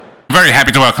very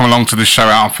happy to welcome along to the show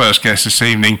our first guest this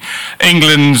evening,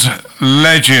 England's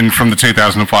legend from the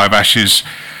 2005 Ashes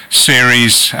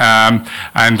series,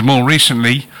 and more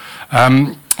recently,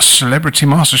 celebrity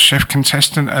MasterChef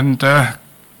contestant and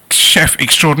chef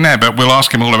extraordinaire. But we'll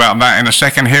ask him all about that in a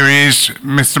second. Here he is,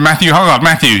 Mr. Matthew Hoggard.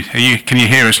 Matthew, can you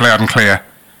hear us loud and clear?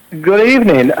 Good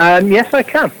evening. Yes, I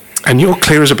can. And you're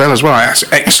clear as a bell as well. That's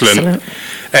excellent.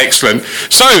 Excellent.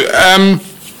 So,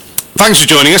 thanks for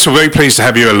joining us. We're very pleased to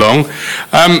have you along.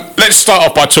 Let's start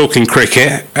off by talking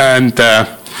cricket, and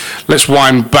let's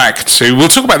wind back to... We'll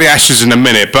talk about the Ashes in a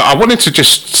minute, but I wanted to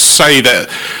just say that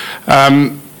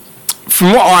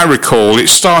from what I recall, it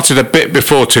started a bit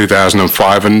before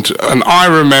 2005, and I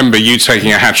remember you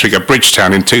taking a hat-trick at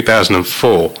Bridgetown in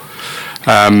 2004.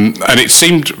 And it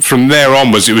seemed from there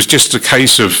onwards, it was just a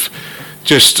case of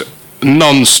just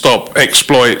non-stop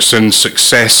exploits and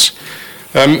success.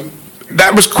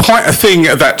 That was quite a thing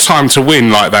at that time to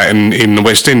win like that in the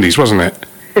West Indies, wasn't it?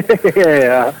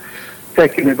 Yeah,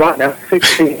 taking me back now,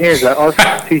 16 years, that was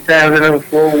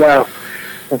 2004, wow,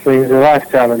 that seems a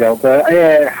lifetime ago, but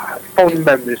yeah, fond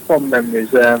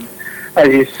memories, as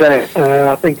you say,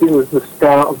 I think it was the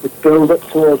start of the build-up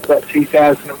towards that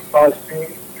 2005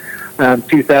 season.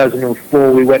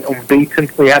 2004 we went unbeaten.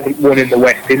 We hadn't won in the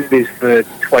West Indies for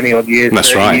 20 odd years.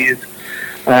 That's right. Years.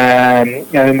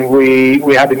 And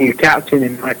we had a new captain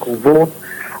in Michael Vaughan.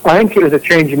 I think it was a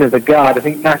changing of the guard. I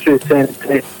think Nasser turned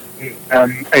to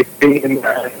 18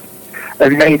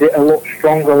 and made it a lot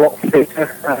stronger, a lot fitter,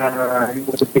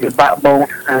 with a bigger backbone.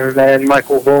 And then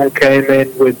Michael Vaughan came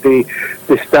in with the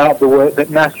start of the work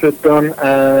that Nasser had done,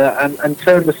 and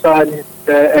turned the side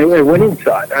a winning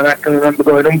side. And I can remember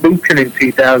going unbeaten in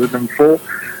 2004.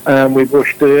 We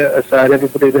brushed aside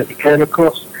everybody that he came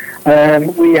across.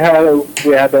 We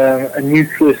had a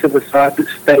nucleus of a side that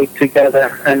stayed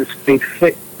together and stayed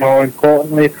fit, more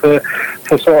importantly, for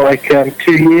sort of like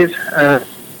 2 years.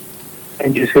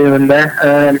 And just here and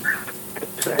there.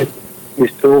 We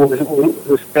still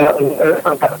the start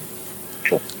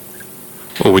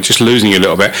Oh, we're just losing you a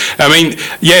little bit. I mean,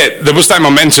 yeah, there was that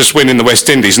momentous win in the West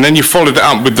Indies, and then you followed it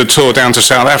up with the tour down to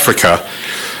South Africa,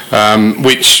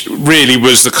 which really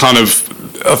was the kind of...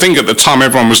 I think at the time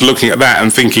everyone was looking at that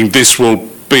and thinking this will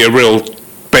be a real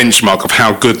benchmark of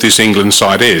how good this England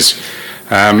side is.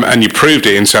 And you proved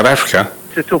it in South Africa.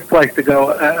 It's a tough place to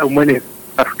go and win it.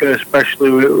 Africa, especially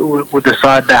with the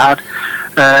side they had,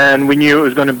 and we knew it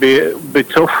was going to be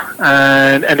tough,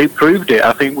 and it proved it.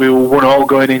 I think we were 1-1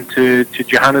 going into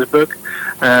Johannesburg,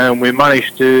 and we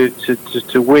managed to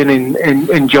win in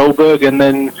Joburg, and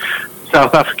then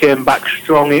South Africa came back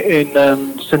strong in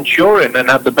Centurion and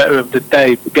had the better of the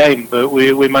game, but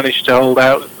we managed to hold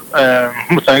out.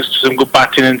 Thanks to some good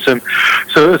batting and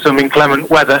some inclement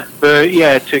weather, but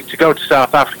yeah, to go to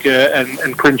South Africa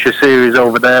and clinch a series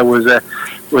over there was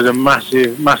a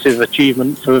massive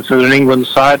achievement for an England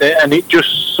side, and it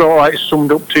just sort of like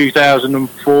summed up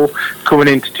 2004 coming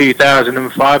into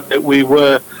 2005 that we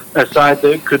were a side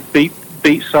that could beat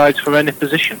sides from any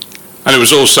position. And it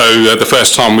was also the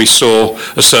first time we saw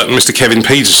a certain Mr. Kevin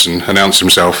Pietersen announce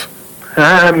himself.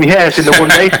 Yes, in the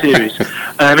one-day series.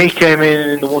 He came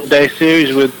in the one-day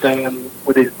series with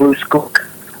his blue skunk.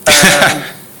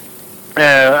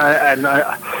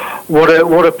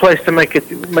 What a place to make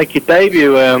your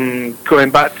debut.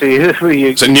 Going back to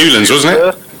it's at Newlands, wasn't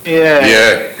it?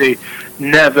 Yeah.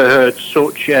 Never heard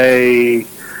such a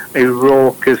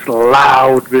raucous,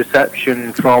 loud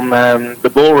reception from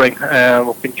the bullring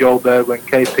up in Joburg when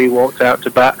KP walked out to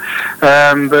bat.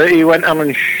 But he went on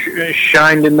and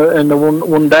shined in the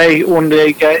one day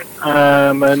game,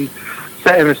 and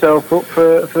set himself up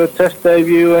for a Test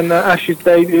debut and Ashes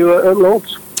debut at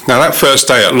Lords. Now that first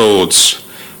day at Lords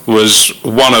was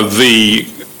one of the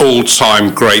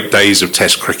all-time great days of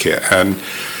Test cricket, and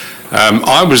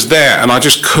I was there, and I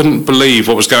just couldn't believe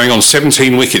what was going on.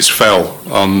 17 wickets fell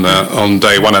on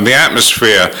day one, and the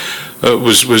atmosphere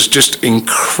was just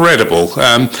incredible.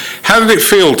 How did it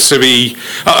feel to be?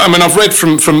 I mean, I've read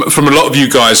from a lot of you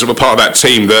guys that were part of that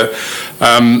team that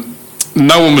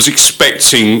no one was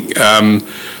expecting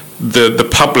the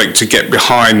public to get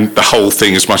behind the whole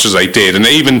thing as much as they did, and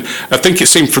even I think it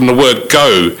seemed from the word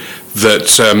go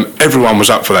that everyone was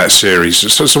up for that series.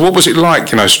 So what was it like,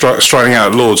 striding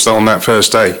out at Lords on that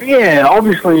first day? Yeah,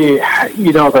 obviously,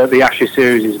 that the Ashes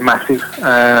series is massive.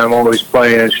 Always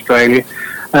playing in Australia.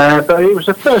 But it was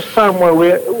the first time where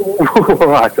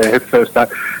well, I say first time.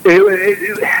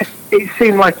 It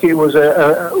seemed like it was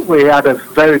we had a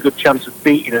very good chance of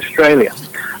beating Australia.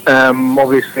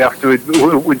 Obviously, after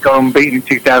we'd gone unbeaten in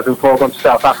 2004, gone to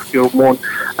South Africa and won.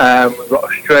 We've got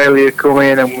Australia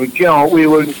coming, and we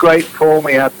were in great form.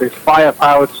 We had this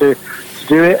firepower to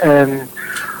do it, and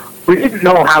we didn't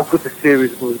know how good the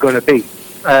series was going to be.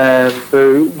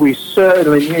 But we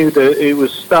certainly knew that it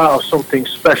was the start of something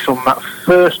special on that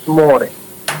first morning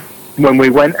when we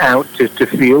went out to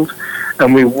field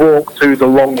and we walked through the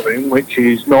long room, which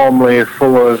is normally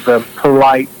full of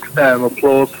polite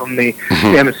applause from the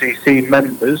MCC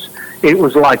members. It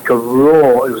was like a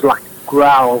roar, it was like a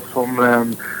growl from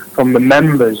the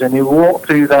members, and we walked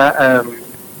through that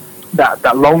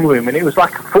long room, and it was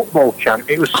like a football chant.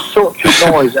 It was such a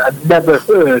noise that I'd never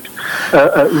heard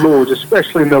at Lord's,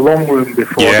 especially in the long room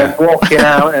before. Yeah. And walking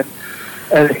out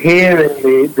and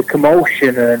hearing the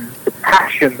commotion and the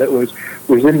passion that was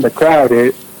in the crowd,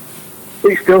 it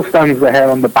still stands the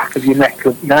hair on the back of your neck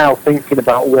now, thinking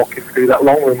about walking through that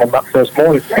long room on that first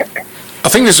morning. I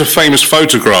think there's a famous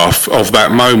photograph of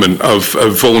that moment of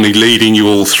Vorney leading you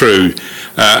all through,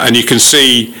 and you can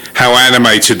see how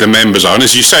animated the members are. And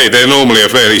as you say, they're normally a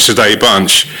fairly sedate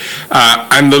bunch,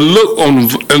 and the look on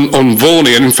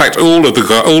Vorney, and in fact all of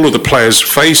the players'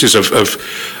 faces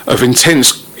of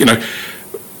intense,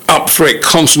 up for it,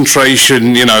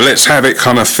 concentration, let's have it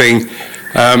kind of thing.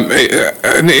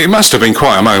 It must have been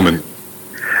quite a moment.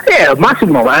 Yeah, a massive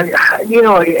moment. And,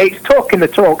 it's talking the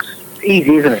talk's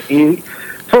easy, isn't it? You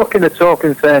talking the talk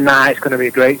and saying, it's going to be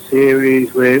a great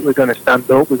series. We're going to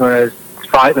stand up. We're going to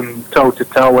fight them toe to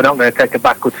toe. We're not going to take a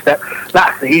backward step.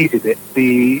 That's the easy bit.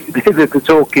 The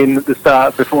talking at the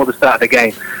start, before the start of the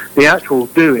game. The actual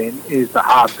doing is the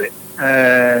hard bit.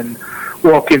 And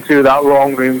walking through that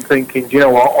long room, thinking, do you know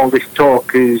what? All this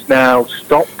talk is now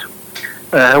stopped.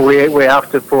 We have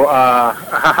to put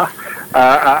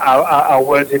our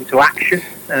words into action,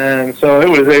 and so it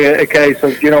was a case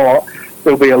of,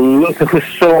 there was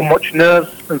so much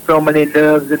nerves and so many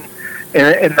nerves in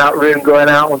that room going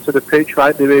out onto the pitch,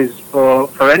 like there is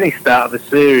for any start of a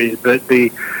series. But the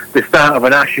start of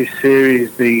an Ashes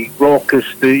series, the raucous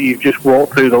that you've just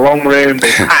walked through the long room,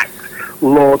 the packed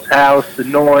Lord's House, the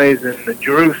noise, and the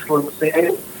Jerusalem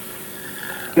scene.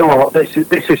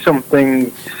 This is something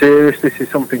serious. This is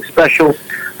something special,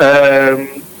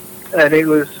 and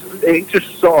it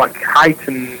just sort of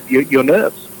heightened your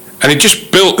nerves. And it just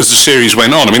built as the series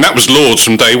went on. I mean, that was Lord's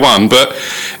from day one, but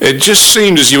it just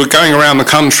seemed as you were going around the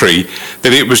country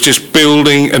that it was just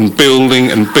building and building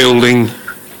and building.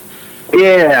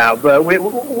 Yeah, but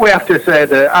we have to say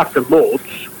that after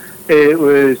Lord's, it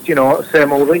was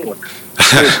same old England.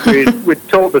 We'd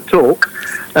talk the talk.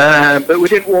 But we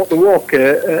didn't walk the walk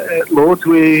at Lord's.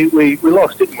 We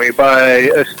lost, didn't we, by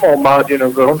a small margin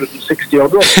of 160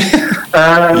 odd runs.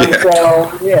 So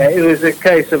it was a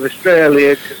case of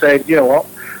Australia to say,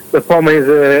 the Pommies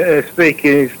are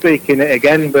speaking it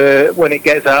again, but when it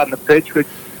gets out on the pitch,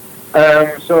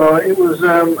 so it was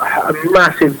a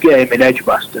massive game in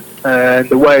Edgbaston, and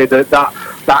the way that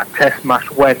Test match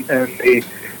went, and the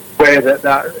way that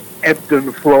ebbed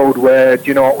and flowed, where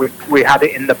we had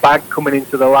it in the bag coming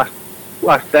into the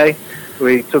last day.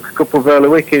 We took a couple of early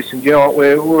wickets, and we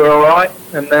were all right.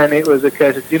 And then it was a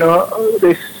case of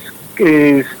this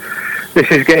is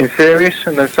getting serious.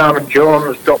 And then Simon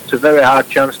Jones dropped a very hard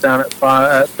chance down at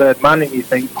third man, and you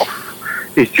think,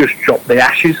 he's just dropped the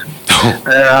Ashes. And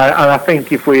I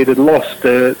think if we had lost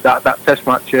that Test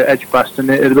match at Edgbaston,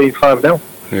 it would have been 5-0.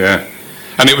 Yeah.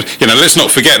 And it was, let's not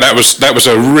forget that was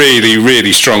a really,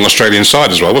 really strong Australian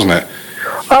side as well, wasn't it?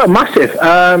 Oh, massive.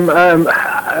 And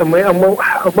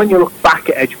when you look back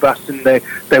at Edgbaston, they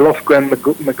lost Graham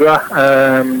McGrath.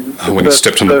 When he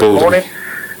stepped on the ball.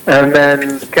 And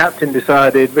then the captain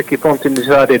Ricky Ponting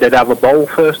decided he'd have a bowl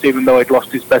first, even though he'd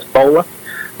lost his best bowler.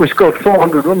 We scored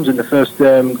 400 runs in the first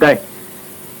day.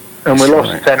 And we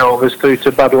lost 10 overs through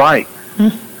to bad light.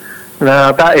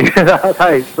 Now that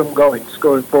is some going,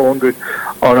 scoring 400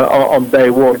 on day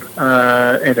one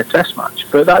in a Test match.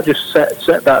 But that just set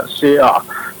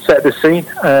the scene.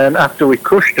 And after we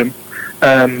crushed them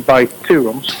by 2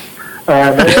 runs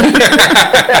at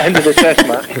the end of the Test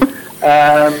match,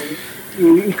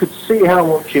 you could see how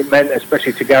much it meant,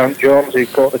 especially to Gareth Jones, who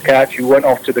caught the catch, who went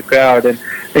off to the crowd and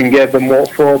gave them what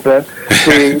for. But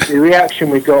the reaction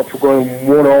we got for going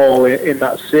 1-1 in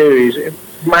that series, it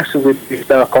massively boosted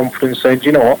our confidence, saying,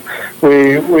 you know what,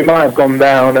 we might have gone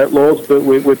down at Lord's, but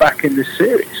we're back in this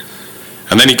series.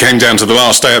 And then he came down to the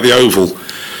last day at the Oval.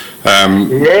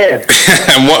 Yeah.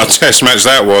 And what a Test match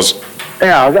that was.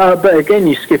 Yeah, but again,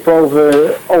 you skip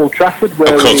over Old Trafford,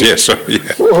 where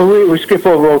we skip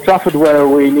over Old Trafford, where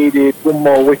we needed one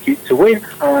more wicket to win.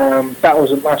 That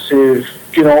was a massive.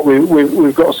 You know,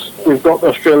 we've got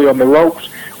Australia on the ropes.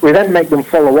 We then make them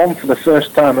follow on for the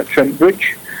first time at Trent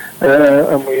Bridge,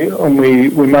 and we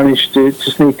managed to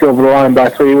sneak over the line by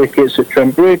 3 wickets at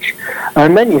Trent Bridge.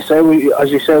 And then we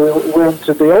went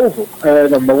to the Oval,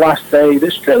 and on the last day,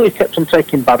 Australia kept on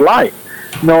taking bad light,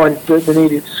 knowing that they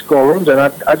needed to score runs, and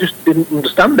I just didn't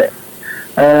understand it.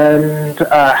 And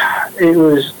it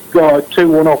was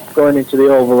 2-1 up going into the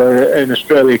Oval, and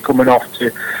Australia coming off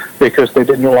because they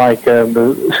didn't like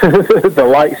the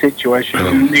light situation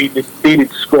and needed to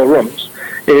score runs.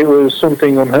 It was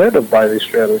something unheard of by the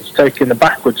Australians, taking the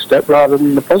backward step rather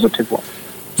than the positive one.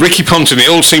 Ricky Ponting, it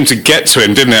all seemed to get to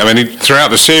him, didn't it? I mean, throughout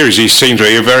the series, he seemed to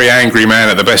be a very angry man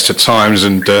at the best of times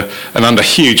and under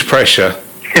huge pressure.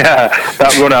 Yeah,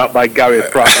 that run out by Gary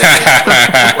Pratt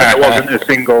when there wasn't a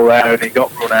single there and he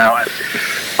got run out. And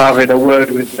having a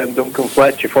word with Duncan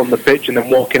Fletcher from the pitch and then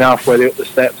walking halfway up the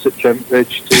steps at Trent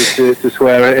Bridge to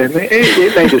swear at him,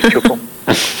 it made us chuckle.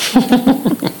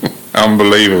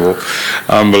 Unbelievable.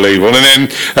 And then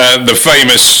the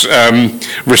famous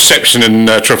reception in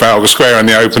Trafalgar Square on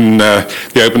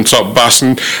the open top bus.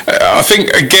 And I think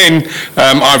again,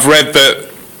 I've read that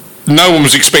no one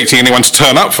was expecting anyone to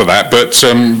turn up for that, but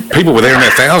people were there in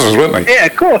their thousands, weren't they? Yeah,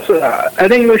 of course.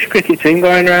 An English cricket team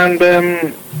going around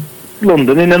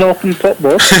London in an open top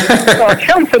bus. Not a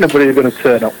chance anybody's going to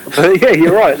turn up. But yeah,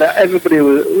 you're right. That everybody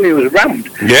was rammed.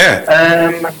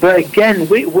 Yeah. But again,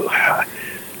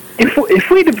 if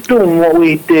we'd have done what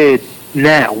we did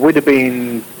now, we'd have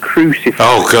been crucified.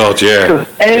 Oh God, yeah.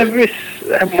 Because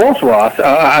most of us,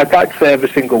 I'd like to say every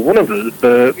single one of us,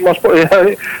 but most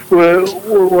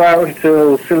we're out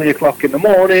until silly o'clock in the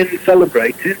morning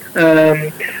celebrating,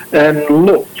 and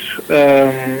looked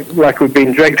like we'd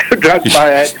been dragged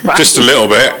by it. Just a little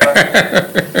bit.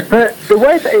 But the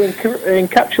way that it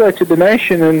encapsulated the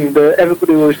nation, and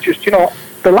everybody was just,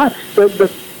 the lads,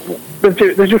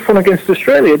 they're just fun against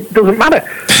Australia. It doesn't matter.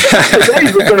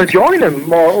 They were going to join them,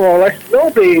 more or less.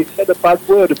 Nobody said a bad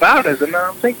word about us, and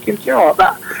I'm thinking,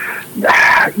 that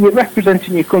you're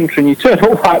representing your country, and you turn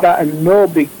up like that, and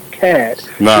nobody cared.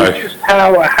 No. It's just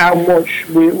how much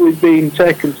we've been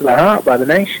taken to the heart by the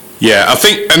nation. Yeah, I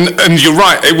think, and you're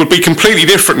right, it would be completely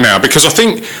different now, because I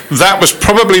think that was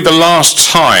probably the last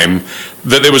time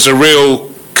that there was a real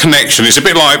connection. It's a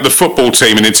bit like the football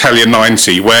team in Italia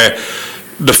 90, where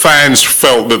the fans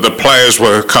felt that the players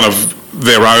were kind of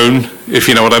their own, if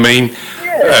you know what I mean.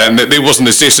 Yeah. And there wasn't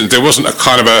this distance. There wasn't a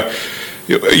kind of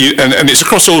and it's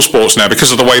across all sports now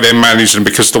because of the way they're managed and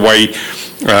because of the way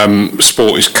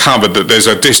sport is covered, that there's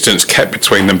a distance kept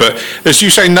between them. But as you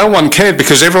say, no one cared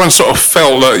because everyone sort of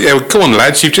felt like, yeah, well, go on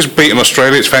lads, you've just beaten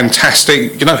Australia, it's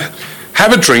fantastic,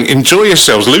 have a drink, enjoy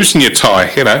yourselves, loosen your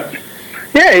tie,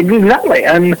 Yeah, exactly.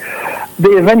 And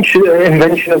the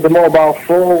invention of the mobile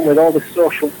phone with all the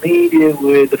social media,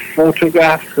 with the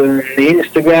photographs and the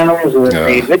Instagrams and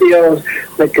the videos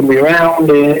that can be around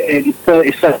in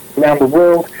 30 seconds around the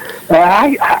world.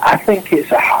 I think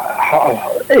it's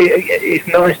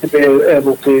nice to be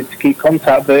able to keep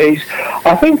contact, but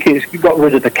I think it's got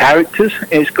rid of the characters.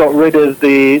 It's got rid of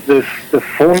the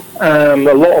fun,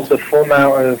 a lot of the fun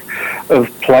out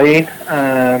of playing,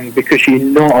 because you're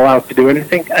not allowed to do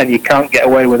anything and you can't get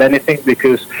away with anything,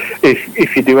 because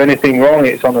if you do anything wrong,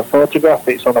 it's on a photograph,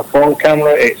 it's on a phone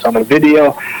camera, it's on a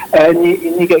video, and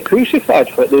you get crucified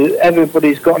for it.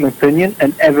 Everybody's got an opinion,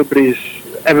 and everybody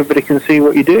can see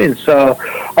what you're doing. So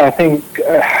I think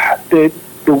the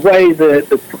way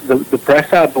the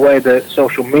press are, the way that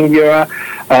social media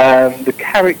are, the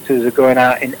characters are going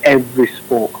out in every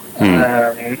sport.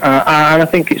 And I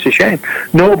think it's a shame.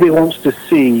 Nobody wants to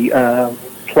see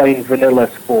plain vanilla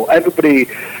sport. Everybody,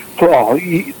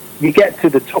 you get to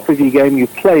the top of your game, you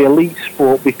play elite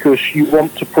sport because you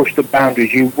want to push the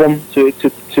boundaries. You want to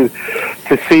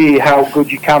see how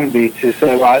good you can be, to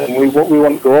say, right, and we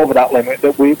want to go over that limit,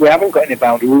 that we haven't got any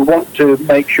boundary. We want to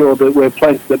make sure that we're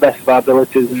playing to the best of our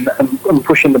abilities and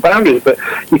pushing the boundaries. But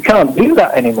you can't do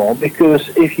that anymore, because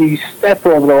if you step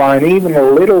over the line even a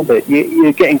little bit,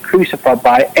 you're getting crucified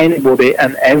by anybody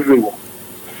and everyone.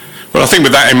 Well, I think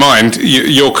with that in mind,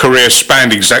 your career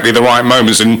spanned exactly the right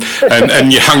moments, and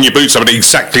you hung your boots up at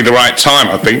exactly the right time,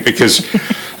 I think, because,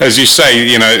 as you say,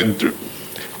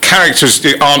 characters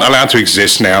aren't allowed to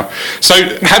exist now. So,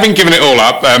 having given it all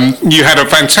up, you had a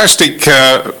fantastic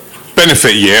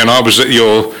benefit year, and I was at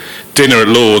your dinner at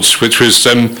Lord's, which was,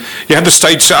 you had the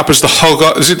stage set up as the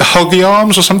Hoggy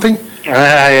Arms or something?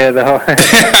 Yeah, the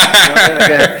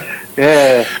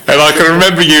Yeah. And I can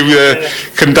remember you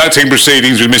conducting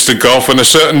proceedings with Mr. Goff and a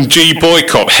certain G.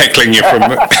 Boycott heckling you from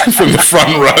from the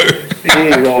front row.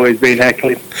 He's always been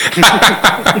heckling.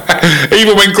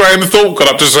 Even when Graham Thorpe got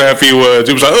up to say a few words,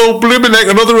 it was like, "Oh, blimmin' heck,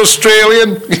 another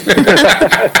Australian."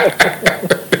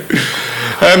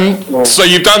 So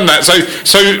you've done that.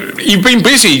 So you've been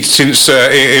busy since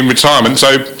in retirement.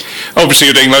 So obviously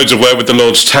you're doing loads of work with the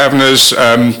Lord's Taverners.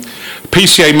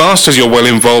 PCA Masters, you're well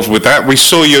involved with that. We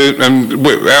saw you,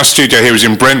 our studio here is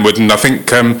in Brentwood, and I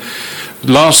think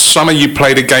last summer you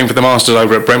played a game for the Masters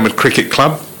over at Brentwood Cricket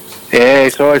Club. Yeah,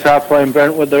 it's always hard playing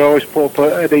Brentwood. They always put up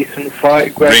a decent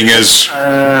fight. Ringers.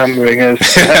 Ringers.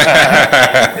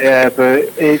 Yeah, but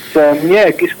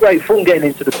it's great fun getting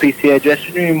into the PCA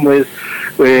dressing room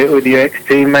with your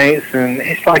ex-teammates, and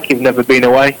it's like you've never been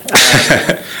away.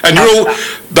 And you're all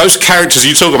those characters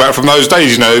you talk about from those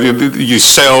days. You know,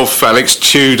 yourself, Alex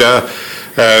Tudor,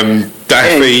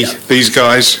 Daffy, these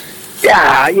guys.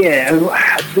 Yeah.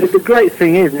 The great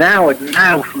thing is now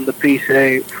from the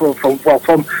PCA,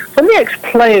 from the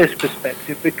ex-player's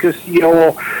perspective, because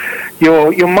your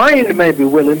mind may be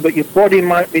willing, but your body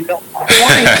might be not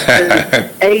quite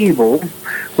able.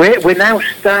 We're now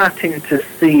starting to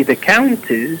see the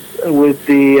counties with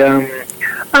the.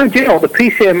 The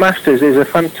PCA Masters is a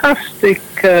fantastic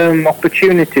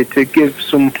opportunity to give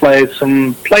some players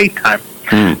some playtime,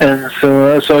 and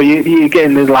so you're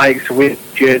getting the likes of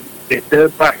Richard.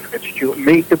 Stuart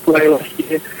Mead to play last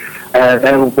year.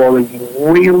 They were bowling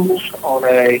wheels on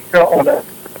a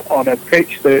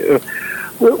pitch that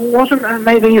wasn't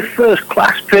maybe a first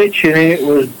class pitch, and it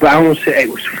was bouncing. It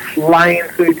was flying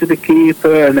through to the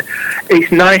keeper, and it's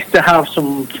nice to have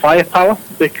some firepower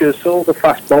because all the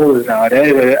fast bowlers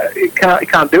nowadays you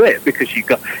can't do it because you've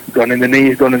gone in the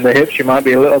knees, gone in the hips. You might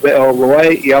be a little bit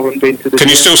overweight. You haven't been to the. Can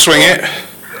you still swing it?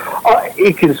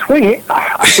 He can swing it.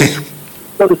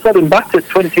 So they set him back to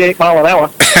 28 mile an hour.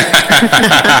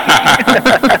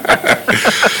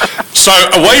 So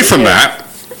away from that,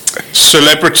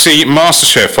 Celebrity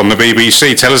MasterChef on the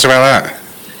BBC. Tell us about that.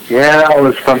 Yeah, that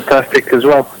was fantastic as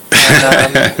well.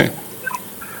 And,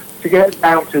 to get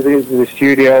down to the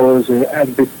studios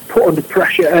and be put under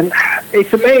pressure, and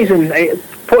it's amazing.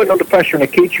 Putting under pressure in a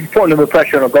kitchen, putting under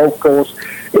pressure on a golf course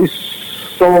is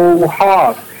so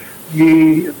hard.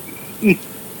 You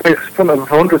in front of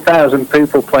 100,000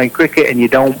 people playing cricket and you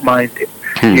don't mind it.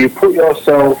 You put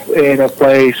yourself in a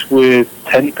place with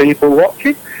 10 people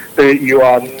watching that you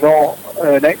are not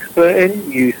an expert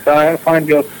in. You find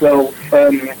yourself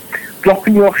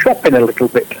dropping your shopping a little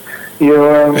bit.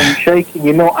 You're shaking,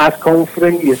 you're not as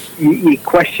confident, you're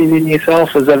questioning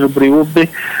yourself as everybody would be,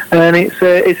 and it's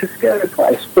a scary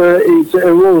place, but it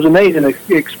was an amazing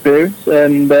experience,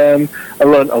 and I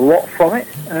learned a lot from it,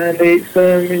 and it's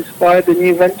inspired a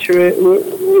new venture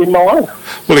in my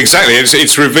life. Well, exactly,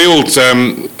 it's revealed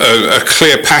a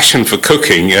clear passion for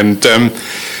cooking, and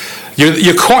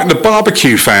you're quite the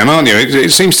barbecue fan, aren't you?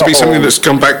 It seems to be something that's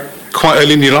gone back quite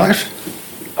early in your life.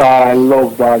 I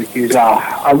love barbecues.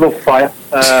 I love fire.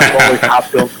 Always have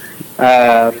done.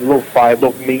 Love fire.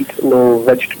 Love meat. Love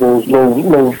vegetables.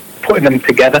 Love putting them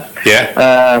together. Yeah.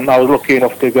 I was lucky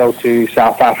enough to go to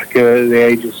South Africa at the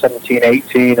age of 17,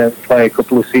 18 and play a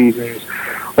couple of seasons,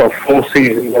 or 4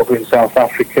 seasons over in South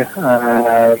Africa.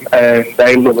 And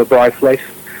they love a dry place.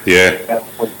 Yeah.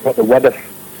 With the weather.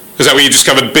 Is that where you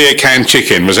discovered beer can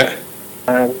chicken? Was it?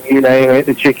 You know,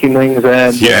 the chicken wings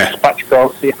and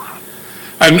spatchcocks. Yeah.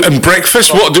 And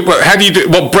breakfast? How do you do?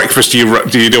 What breakfast do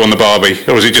you do on the barbie,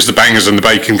 or is it just the bangers and the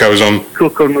bacon goes on?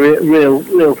 Cook on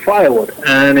real firewood,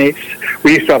 and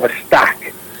we used to have a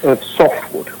stack of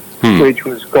softwood, which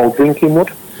was called drinking wood,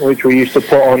 which we used to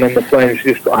put on, and the flames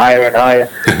just got higher and higher.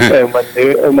 And when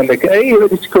they are you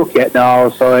ready to cook yet? No,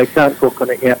 sorry, I can't cook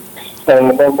on it yet.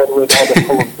 And then when we had a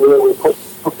full of beer, we put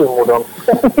cooking wood on.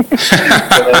 So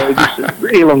we just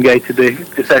elongated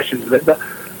the sessions a bit. But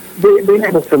being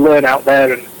able to learn out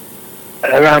there and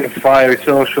around the fire,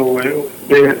 social,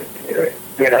 being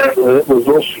was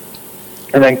us,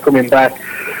 and then coming back,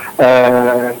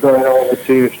 going over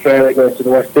to Australia, going to the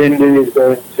West Indies,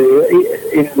 going to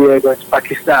India, going to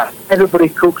Pakistan. Everybody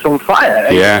cooks on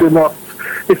fire. Yeah.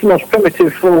 It's the most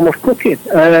primitive form of cooking.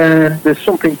 There's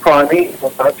something primeval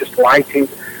about just lighting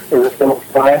a full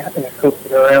fire and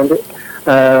cooking around it.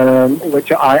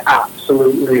 Which I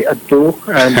absolutely adore,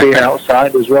 and being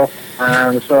outside as well.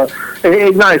 So it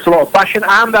ignites a lot of passion,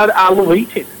 and I love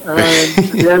eating. To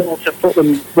be able to put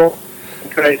them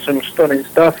and create some stunning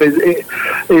stuff is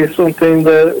something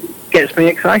that gets me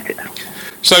excited.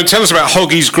 So tell us about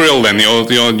Hoggy's Grill then,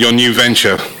 your new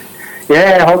venture.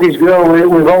 Yeah, Hoggy's Grill.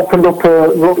 We've opened up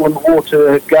Rutland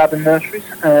Water Garden Nurseries.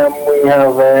 We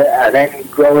have an end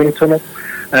growing tunnel.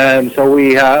 So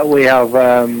we have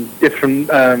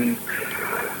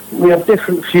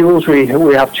different fuels. We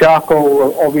have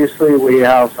charcoal, obviously. We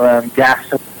have gas,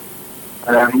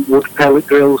 wood pellet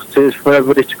grills for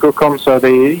everybody to cook on. So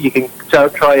you can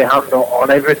try your hand on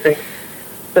everything.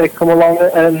 They come along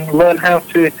and learn how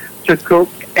to cook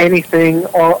anything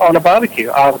on a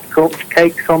barbecue. I've cooked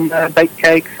cakes on there, baked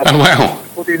cakes. Oh, wow.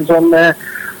 Puddings on there.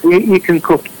 You can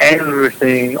cook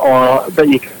everything that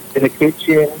you can in the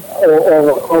kitchen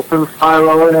or open fire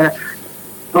or in a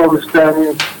roast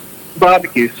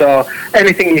barbecue. So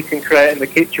anything you can create in the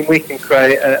kitchen, we can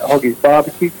create at Hoggy's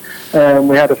Barbecue.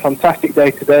 We had a fantastic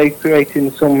day today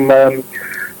creating some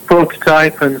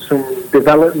prototype and some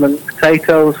development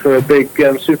potatoes for a big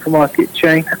supermarket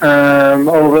chain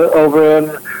over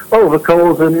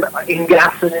coals and in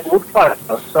gas and in wood fire.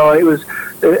 So it was.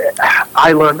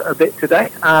 I learned a bit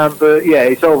today, but yeah,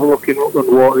 it's overlooking Rutland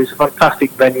Water. It's a fantastic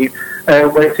venue.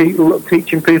 We're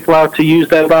teaching people how to use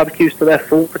their barbecues to their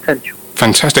full potential.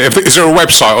 Fantastic. Is there a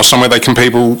website or somewhere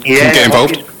people can get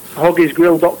involved?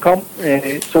 Hoggysgrill.com.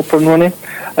 It's up and running.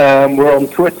 We're on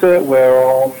Twitter. We're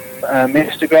on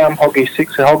Instagram.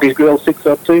 Hoggy's Grill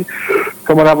 602.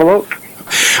 Come and have a look.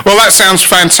 Well, that sounds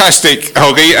fantastic,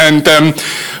 Hoggy, and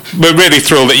we're really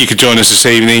thrilled that you could join us this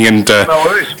evening and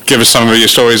give us some of your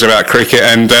stories about cricket.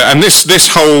 And this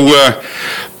whole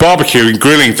barbecue and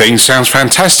grilling thing sounds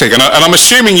fantastic. And I'm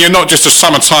assuming you're not just a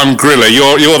summertime griller.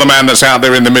 You're the man that's out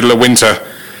there in the middle of winter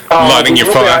lighting your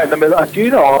fire. Do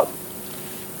you know?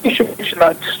 You should mention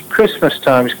that Christmas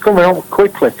time is coming on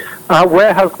quickly.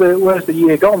 Where's the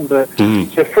year gone?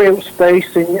 To free up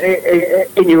space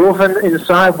in your oven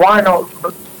inside, why not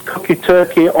cook your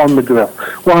turkey on the grill?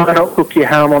 Why not cook your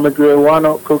ham on the grill? Why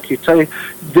not cook your turkey?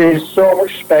 There's so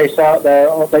much space out there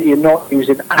that you're not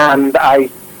using, and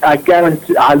I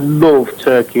guarantee I love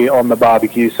turkey on the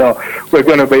barbecue. So we're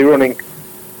going to be running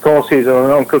courses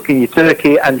on cooking your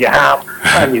turkey and your ham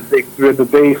and your big rib of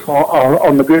beef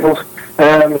on the grills.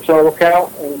 So look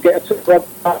out and get to the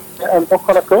website and book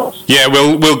on a course. Yeah,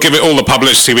 we'll give it all the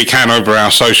publicity we can over our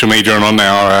social media and on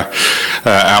our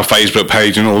Facebook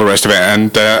page and all the rest of it,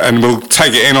 and we'll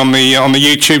take it in on the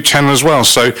YouTube channel as well.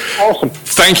 So awesome!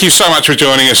 Thank you so much for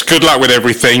joining us. Good luck with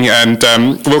everything, and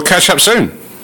we'll catch up soon.